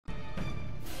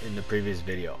In the previous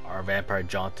video, our vampire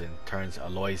Jonathan turns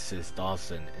Aloysius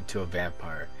Dawson into a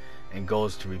vampire and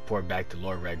goes to report back to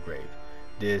Lord Redgrave.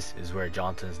 This is where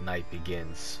Jonathan's night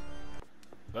begins.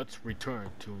 Let's return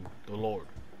to the Lord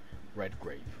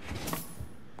Redgrave.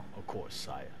 Of course,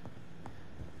 sire.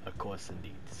 Of course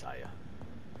indeed, sire.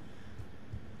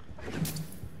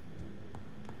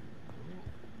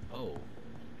 Oh,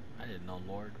 I didn't know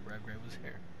Lord Redgrave was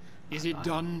here. Is it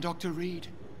done, Dr. Reid?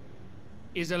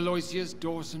 Is Aloysius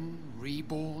Dawson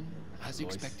reborn as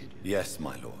expected? Yes,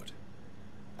 my lord.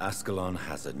 Ascalon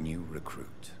has a new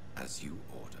recruit, as you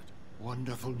ordered.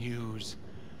 Wonderful news.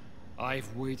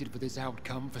 I've waited for this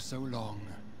outcome for so long.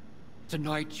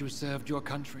 Tonight you served your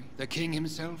country, the king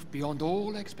himself, beyond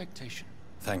all expectation.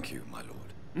 Thank you, my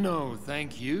lord. No,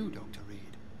 thank you, Dr.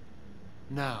 Reid.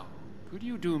 Now, could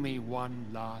you do me one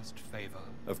last favor?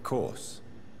 Of course.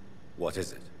 What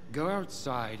is it? Go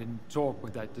outside and talk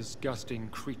with that disgusting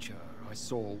creature I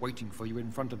saw waiting for you in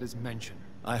front of this mansion.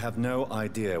 I have no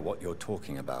idea what you're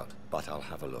talking about, but I'll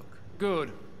have a look.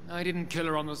 Good. I didn't kill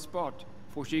her on the spot,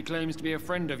 for she claims to be a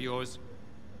friend of yours.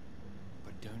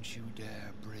 But don't you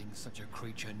dare bring such a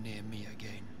creature near me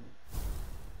again.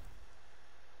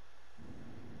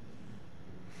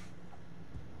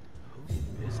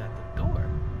 Who is at the door?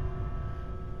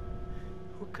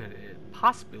 Who could it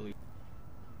possibly...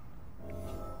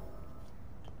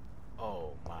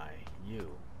 Oh my, you,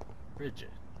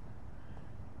 Bridget.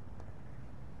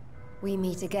 We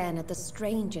meet again at the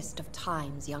strangest of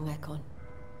times, young Ekon.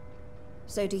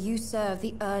 So do you serve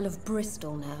the Earl of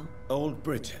Bristol now? Old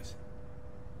Bridget.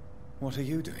 What are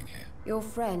you doing here? Your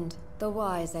friend, the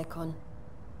wise Ekon.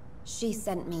 She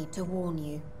sent me to warn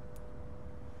you.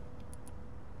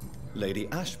 Lady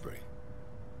Ashbury?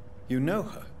 You know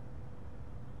her?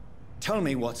 Tell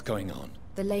me what's going on.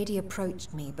 The lady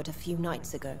approached me but a few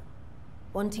nights ago,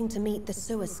 wanting to meet the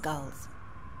sewer skulls.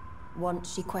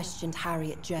 Once she questioned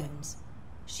Harriet Jones.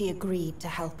 She agreed to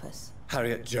help us.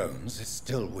 Harriet Jones is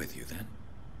still with you then?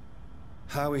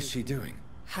 How is she doing?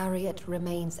 Harriet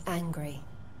remains angry,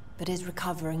 but is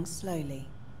recovering slowly.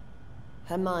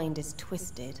 Her mind is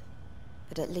twisted,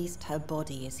 but at least her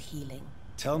body is healing.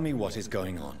 Tell me what is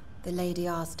going on. The lady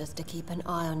asked us to keep an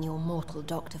eye on your mortal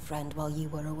doctor friend while you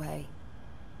were away.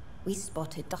 We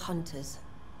spotted the hunters.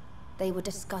 They were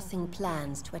discussing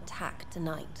plans to attack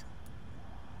tonight.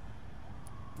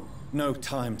 No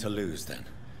time to lose then.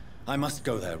 I must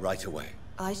go there right away.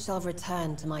 I shall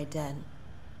return to my den.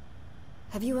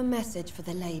 Have you a message for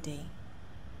the lady?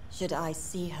 Should I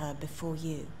see her before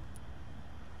you?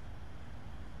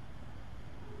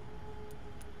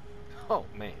 Oh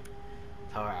man.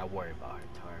 Tell her I worry about her.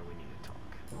 Tell her we need to talk.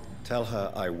 Tell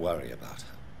her I worry about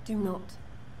her. Do not.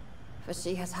 For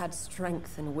she has had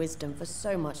strength and wisdom for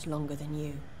so much longer than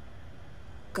you.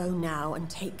 Go now and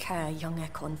take care, young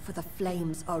Ekon, for the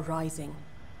flames are rising.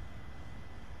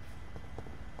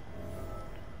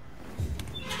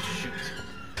 Shoot.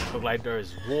 Look like there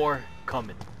is war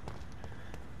coming.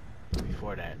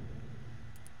 Before that,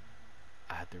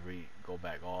 I have to go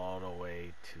back all the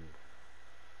way to...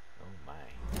 Oh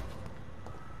my.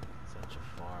 Such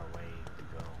a far way to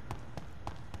go.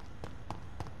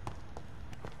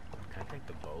 Can I take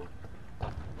the boat?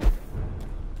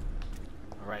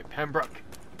 Alright, Pembroke.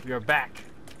 We are back.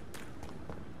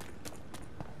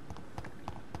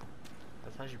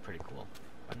 That's actually pretty cool.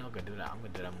 I'm not gonna do that. I'm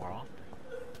gonna do that more often.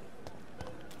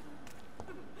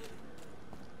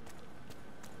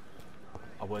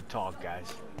 I would talk,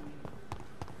 guys.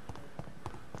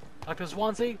 Dr.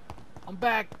 Swansea, I'm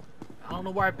back. I don't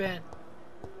know where I've been.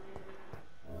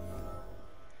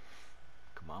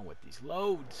 Come on with these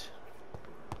loads.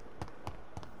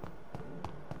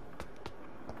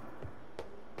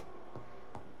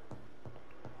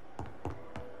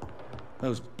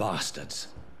 Those bastards.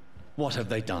 What have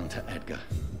they done to Edgar?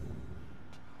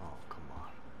 Oh, come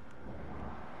on.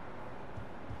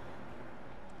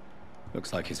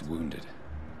 Looks like he's wounded.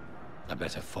 I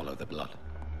better follow the blood.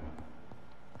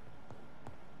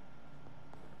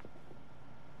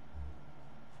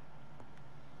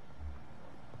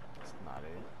 That's not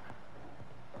it.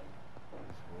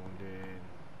 He's wounded.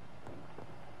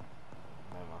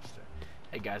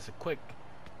 Hey guys, a quick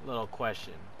little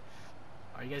question.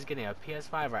 Are you guys getting a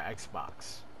PS5 or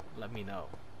Xbox? Let me know.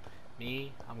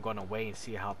 Me, I'm gonna wait and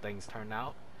see how things turn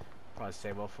out. Probably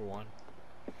save up for one.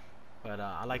 But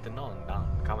I'd like to know down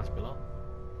in the comments below.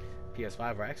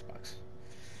 PS5 or Xbox.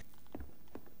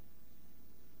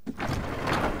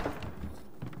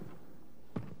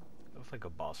 Looks like a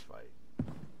boss fight.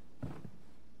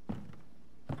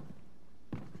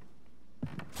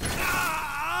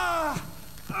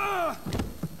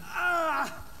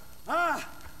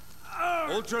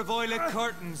 Ultraviolet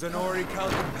curtains and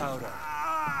orichalcum powder.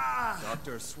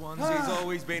 Dr. Swansea's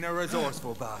always been a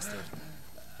resourceful bastard.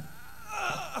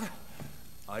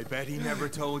 I bet he never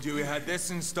told you he had this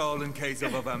installed in case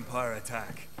of a vampire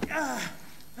attack.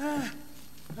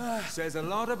 Says a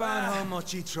lot about how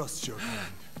much he trusts your kind.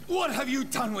 What have you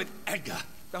done with Edgar?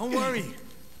 Don't worry.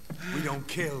 We don't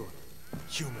kill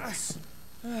humans.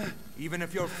 Even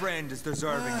if your friend is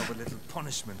deserving of a little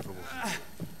punishment for what.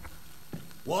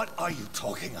 What are you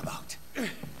talking about?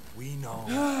 We know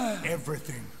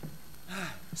everything.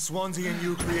 Swansea and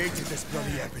you created this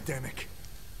bloody epidemic.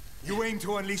 You aim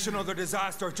to unleash another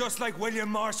disaster, just like William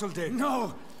Marshall did.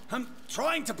 No, I'm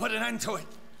trying to put an end to it,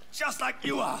 just like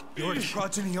you are. You're the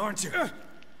progeny, aren't you?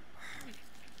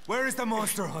 Where is the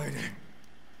monster hiding?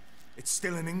 It's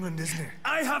still in England, isn't it?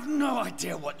 I have no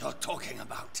idea what you're talking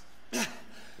about.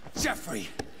 Jeffrey,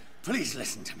 please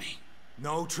listen to me.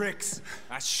 No tricks.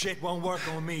 That shit won't work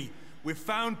on me. We've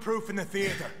found proof in the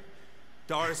theater.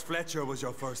 Doris Fletcher was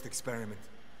your first experiment.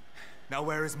 Now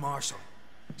where is Marshall?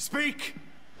 Speak!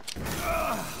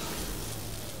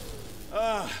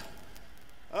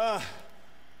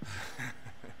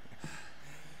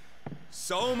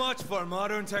 So much for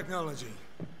modern technology.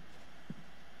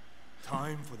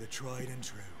 Time for the tried and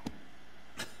true.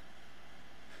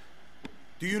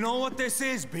 Do you know what this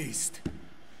is, Beast?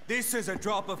 This is a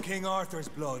drop of King Arthur's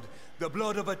blood. The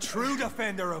blood of a true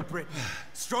defender of Britain.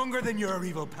 Stronger than your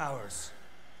evil powers.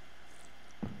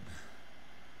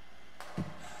 Can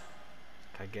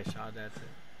I get shot at it?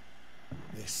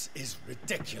 This is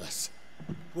ridiculous.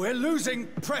 We're losing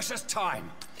precious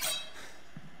time.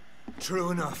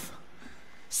 True enough.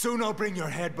 Soon I'll bring your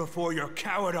head before your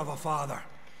coward of a father.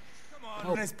 Come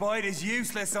on, this bite is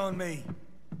useless on me.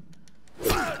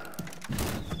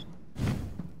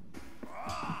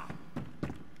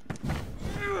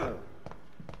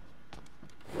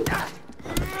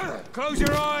 Close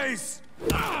your eyes! Ooh,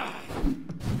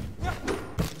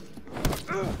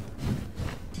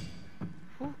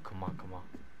 come on, come on.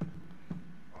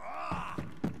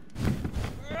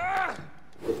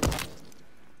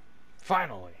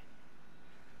 Finally!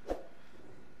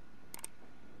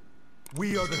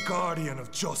 We are the guardian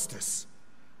of justice.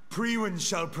 Priwen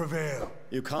shall prevail.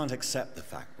 You can't accept the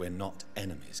fact we're not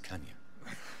enemies, can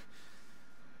you?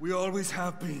 We always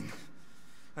have been,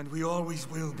 and we always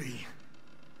will be.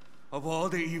 Of all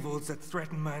the evils that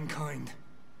threaten mankind,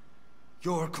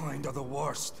 your kind are the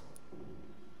worst.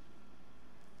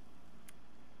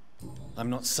 I'm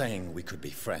not saying we could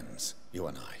be friends, you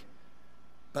and I.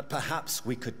 But perhaps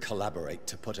we could collaborate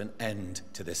to put an end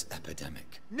to this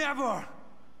epidemic. Never!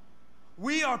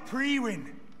 We are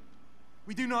Priwen.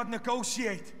 We do not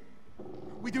negotiate.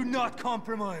 We do not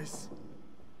compromise.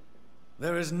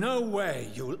 There is no way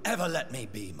you'll ever let me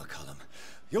be, McCullum.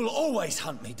 You'll always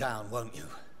hunt me down, won't you?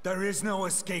 There is no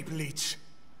escape, Leech.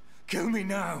 Kill me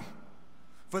now,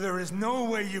 for there is no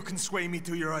way you can sway me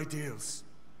to your ideals.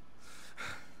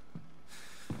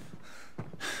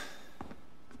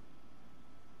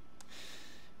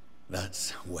 That's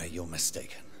where you're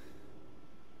mistaken.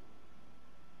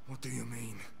 What do you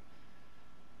mean?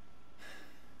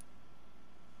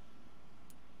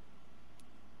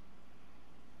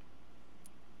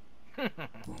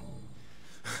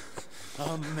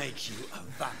 I'll make you a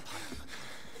vampire.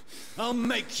 I'll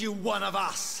make you one of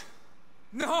us.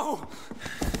 No!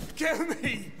 Kill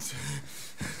me!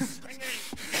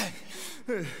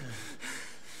 Prepare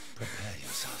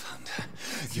yourself, Hunter.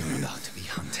 You're about to be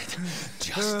hunted,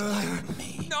 just like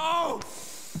me. No!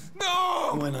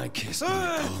 No! When I kissed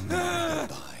my poor man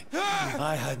goodbye,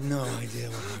 I had no idea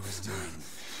what I was doing.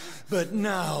 But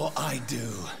now I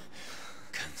do.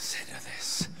 Consider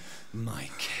this my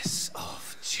kiss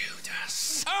of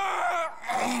Judas.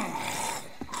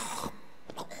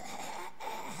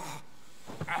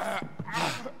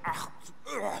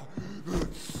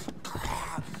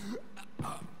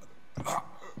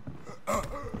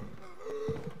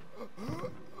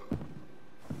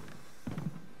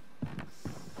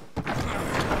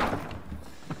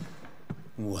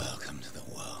 Welcome to the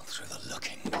world through the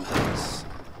looking glass.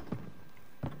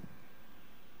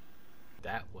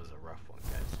 That was a rough one,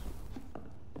 guys.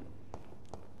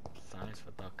 Science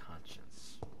without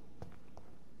conscience.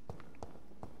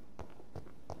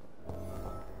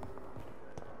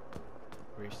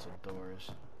 Reach the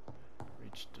doors.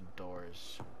 Reach the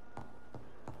doors.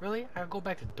 Really? I gotta go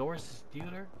back to Doris'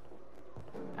 theater?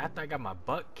 After I got my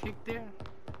butt kicked there?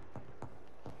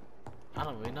 I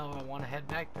don't really know if I want to head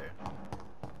back there.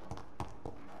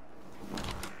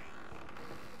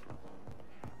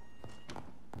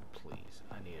 Please,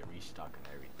 I need a restock and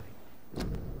everything.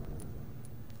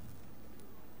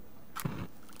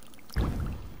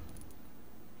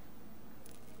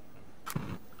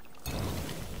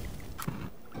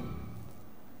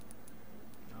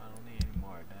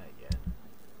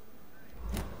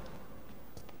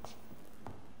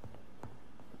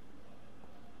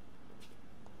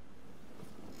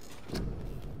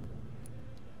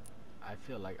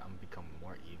 feel like I'm becoming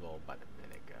more evil by the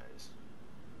minute, guys.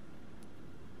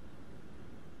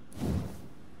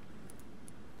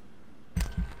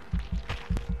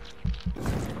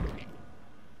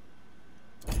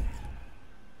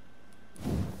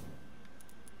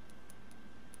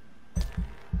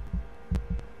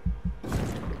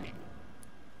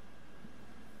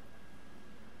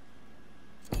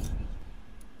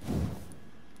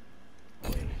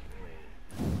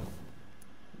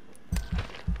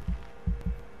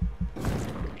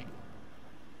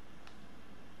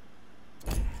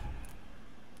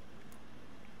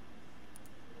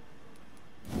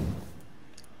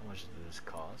 How much does this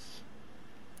cost?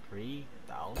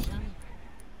 3,000?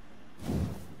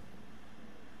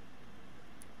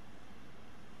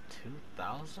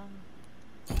 2,000?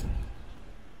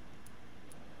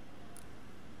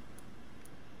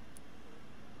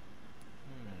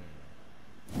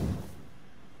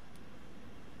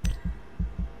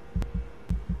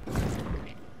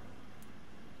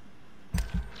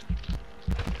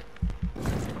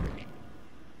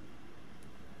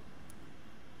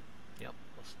 Yep,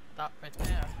 we'll stop right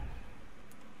there.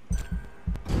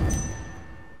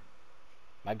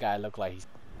 My guy look like he's...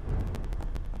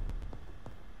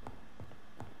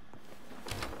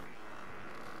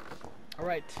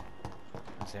 Alright,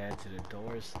 let's head to the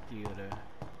Doors Theater.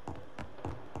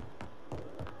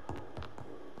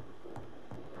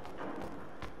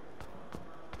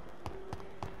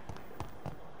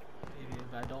 Maybe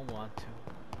if I don't want to.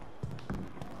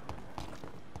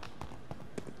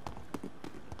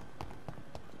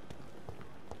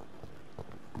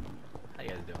 How you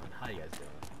guys doing? How you guys doing?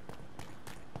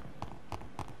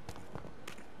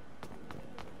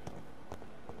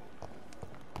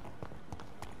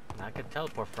 I could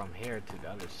teleport from here to the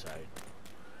other side.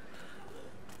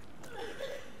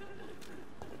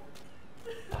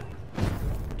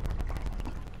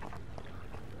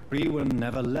 Rewen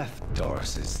never left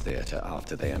Doris's theater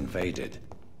after they invaded.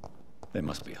 They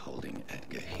must be holding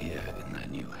Edgar here in their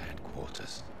new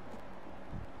headquarters.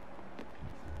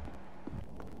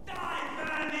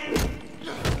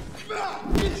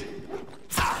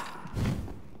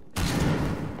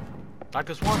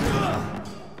 Dr. Swansea,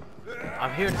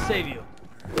 I'm here to save you.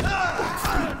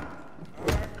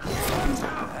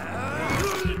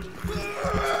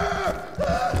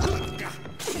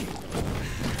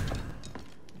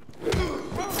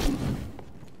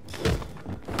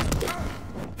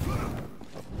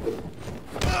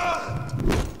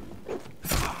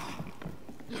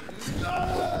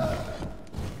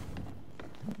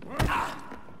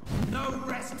 No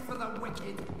rest for the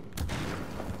wicked.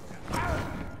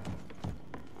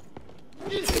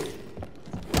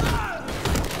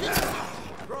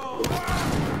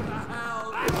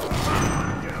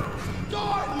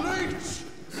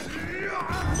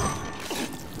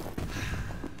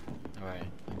 Alright,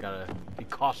 I gotta be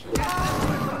cautious.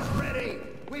 Ready.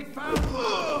 We found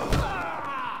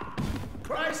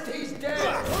Christ, he's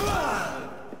dead.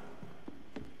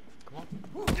 Come on.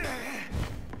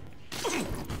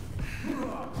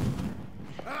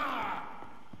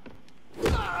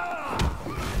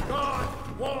 God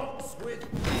walks with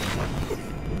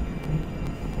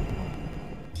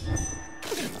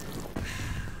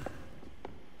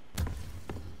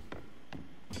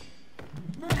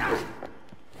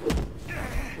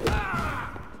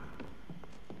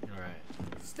Alright.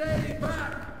 Stay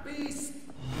back, beast.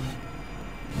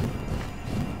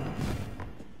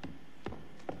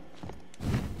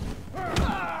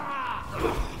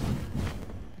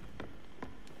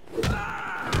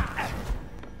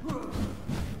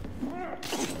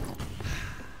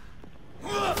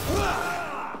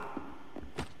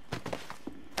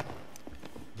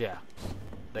 Yeah,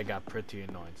 that got pretty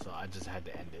annoying, so I just had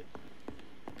to end it.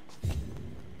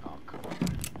 Oh, come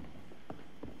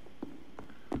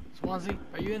on. Swansea,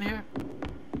 are you in here?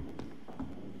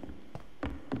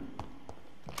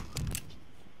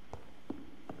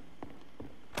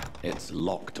 It's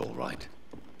locked, all right.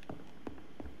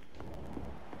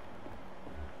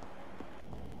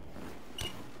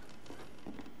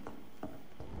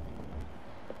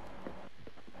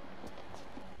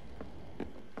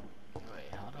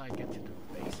 Wait, how do I get to the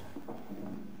base?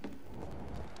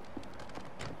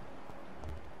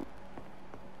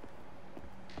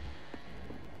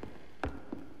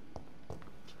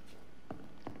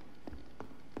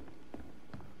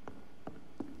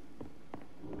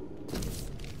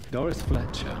 Doris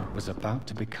Fletcher was about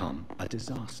to become a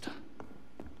disaster.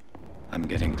 I'm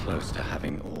getting close to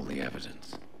having all the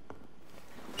evidence.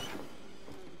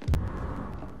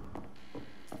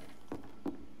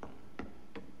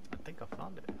 I think I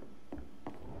found it.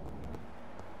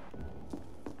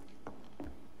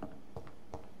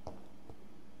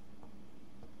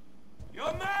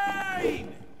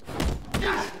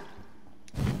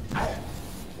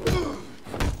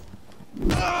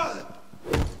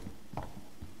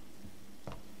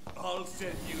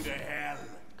 send you to hell.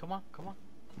 Come on, come on.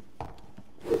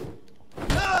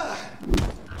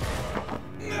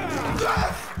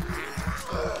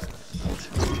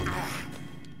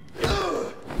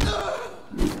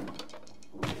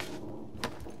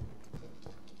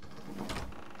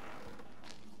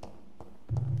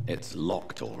 It's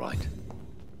locked, all right.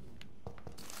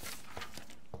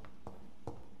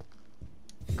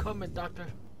 Come in, Doctor.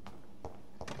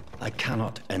 I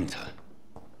cannot enter.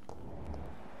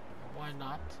 Why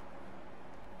not?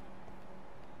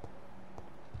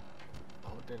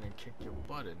 Oh, didn't kick your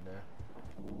butt in there.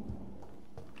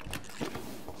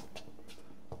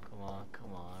 Come on,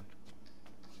 come on.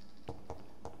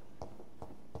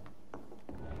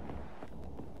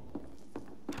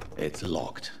 It's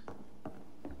locked.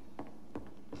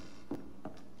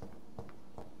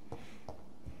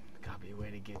 Gotta be a way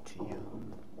to get to you.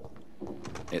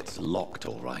 It's locked,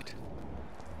 all right.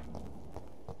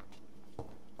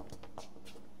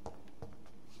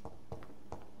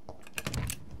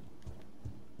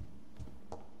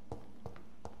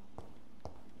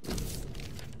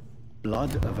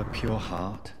 Blood of a pure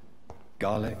heart,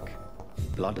 garlic,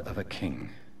 blood of a king.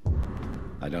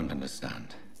 I don't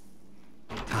understand.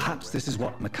 Perhaps this is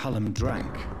what McCullum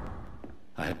drank.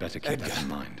 I had better keep that in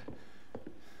mind.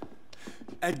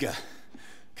 Edgar,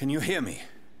 can you hear me?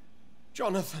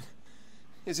 Jonathan,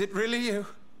 is it really you?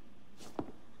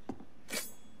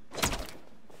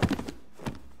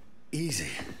 Easy.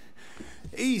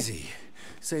 Easy.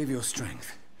 Save your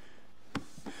strength.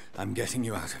 I'm getting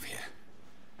you out of here.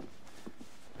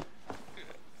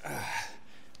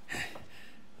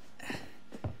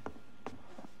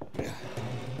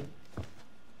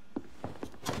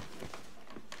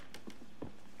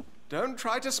 Don't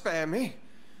try to spare me.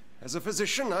 As a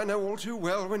physician, I know all too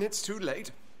well when it's too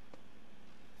late.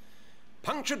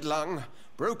 Punctured lung,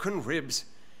 broken ribs,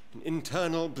 and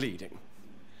internal bleeding.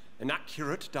 An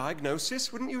accurate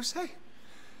diagnosis, wouldn't you say?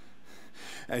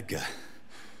 Edgar,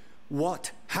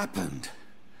 what happened?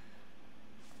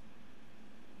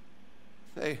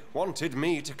 They wanted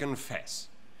me to confess.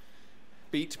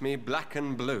 Beat me black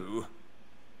and blue.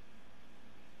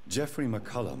 Geoffrey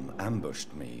McCullum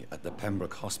ambushed me at the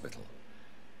Pembroke Hospital.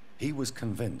 He was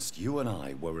convinced you and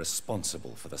I were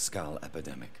responsible for the Skal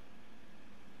epidemic.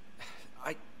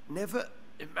 I never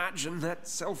imagined that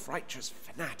self-righteous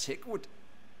fanatic would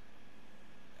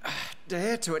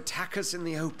dare to attack us in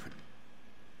the open.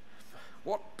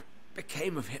 What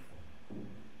became of him?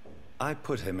 I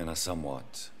put him in a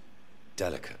somewhat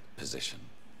delicate position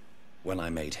when I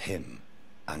made him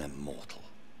an immortal.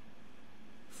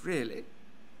 Really?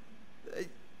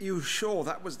 You sure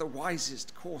that was the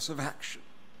wisest course of action?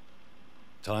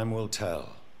 Time will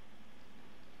tell.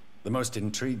 The most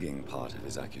intriguing part of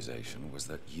his accusation was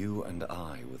that you and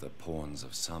I were the pawns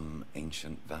of some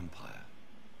ancient vampire.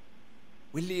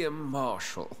 William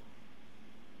Marshall.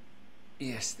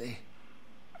 Yes,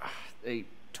 they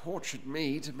tortured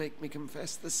me to make me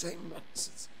confess the same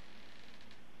nonsense.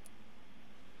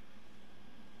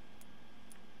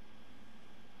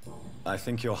 I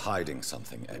think you're hiding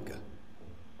something, Edgar.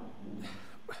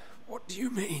 What do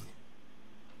you mean?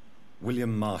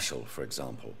 William Marshall, for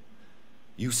example.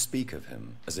 You speak of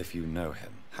him as if you know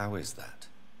him. How is that?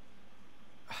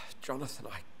 Jonathan,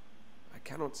 I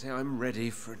cannot say I'm ready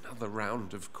for another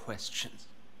round of questions.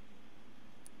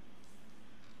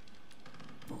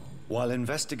 While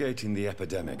investigating the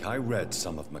epidemic, I read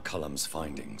some of McCullum's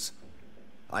findings.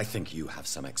 I think you have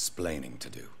some explaining to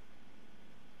do.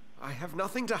 I have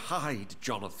nothing to hide,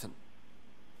 Jonathan.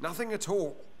 Nothing at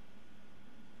all.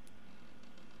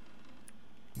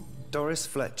 Doris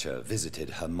Fletcher visited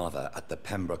her mother at the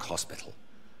Pembroke Hospital.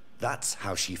 That's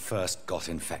how she first got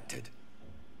infected.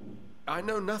 I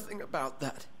know nothing about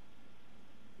that.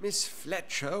 Miss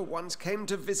Fletcher once came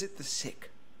to visit the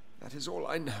sick. That is all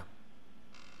I know.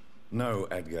 No,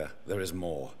 Edgar, there is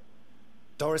more.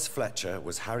 Doris Fletcher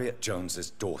was Harriet Jones's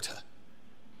daughter.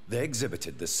 They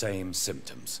exhibited the same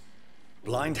symptoms.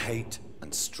 Blind hate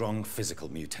and strong physical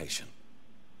mutation.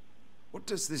 What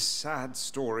does this sad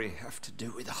story have to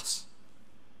do with us?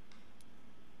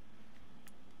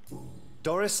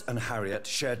 Doris and Harriet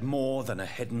shared more than a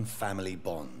hidden family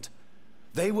bond.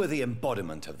 They were the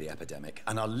embodiment of the epidemic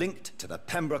and are linked to the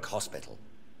Pembroke Hospital.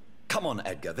 Come on,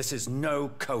 Edgar, this is no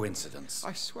coincidence.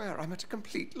 I swear I'm at a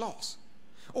complete loss.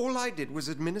 All I did was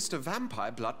administer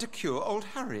vampire blood to cure old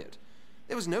Harriet.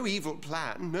 There was no evil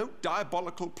plan, no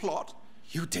diabolical plot.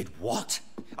 You did what?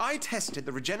 I tested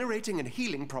the regenerating and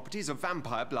healing properties of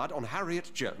vampire blood on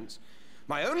Harriet Jones.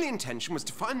 My only intention was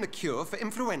to find the cure for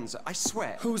influenza, I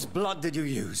swear. Whose blood did you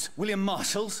use? William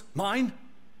Marshall's? Mine?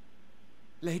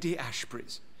 Lady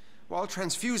Ashbury's. While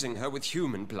transfusing her with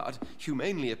human blood,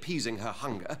 humanely appeasing her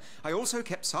hunger, I also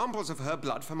kept samples of her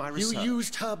blood for my research. You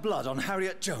used her blood on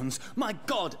Harriet Jones? My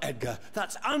God, Edgar,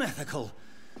 that's unethical.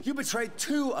 You betrayed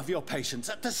 2 of your patients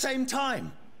at the same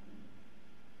time.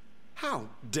 How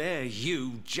dare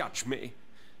you judge me?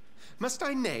 Must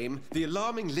I name the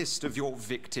alarming list of your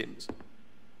victims?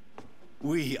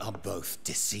 We are both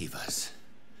deceivers.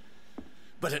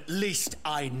 But at least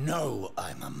I know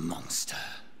I'm a monster.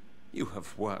 You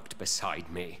have worked beside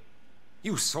me.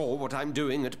 You saw what I'm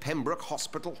doing at Pembroke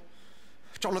Hospital.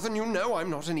 Jonathan, you know I'm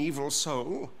not an evil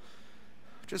soul.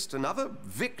 Just another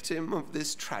victim of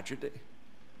this tragedy.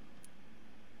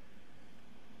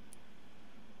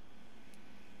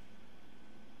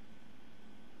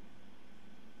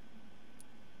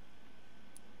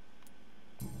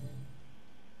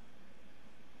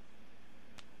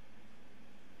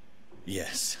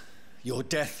 Yes, your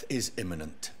death is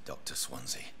imminent, Dr.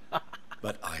 Swansea.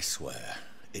 But I swear,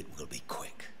 it will be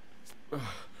quick.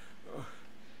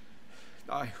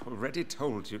 I already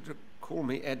told you to call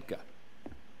me Edgar.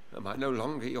 Am I no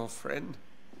longer your friend?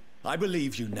 I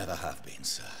believe you never have been,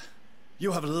 sir.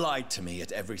 You have lied to me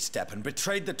at every step and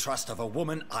betrayed the trust of a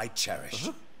woman I cherish.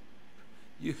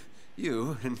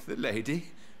 You and the lady?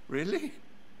 Really?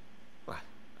 Well,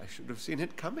 I should have seen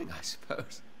it coming, I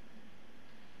suppose.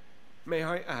 May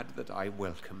I add that I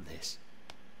welcome this?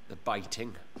 The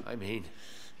biting, I mean.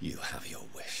 You have your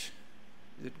wish.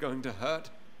 Is it going to hurt?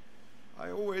 I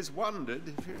always wondered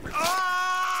if it...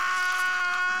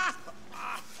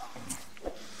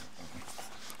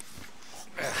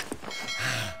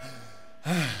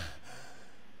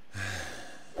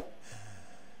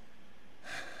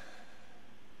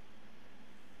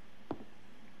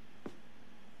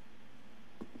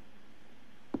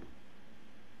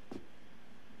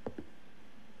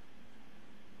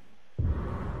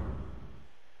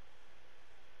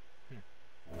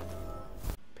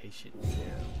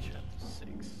 Chapter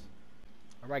 6.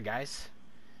 Alright guys,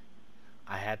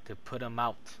 I had to put him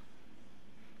out.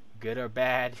 Good or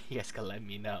bad, you guys can let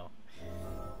me know.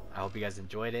 I hope you guys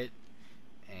enjoyed it,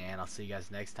 and I'll see you guys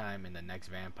next time in the next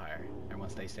Vampire. Everyone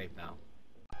stay safe now.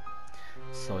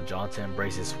 So Jonathan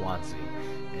embraces Swansea,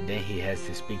 and then he heads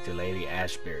to speak to Lady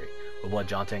Ashbury. But what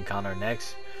Jonathan encounter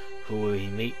next? Who will he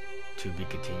meet? To be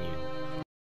continued.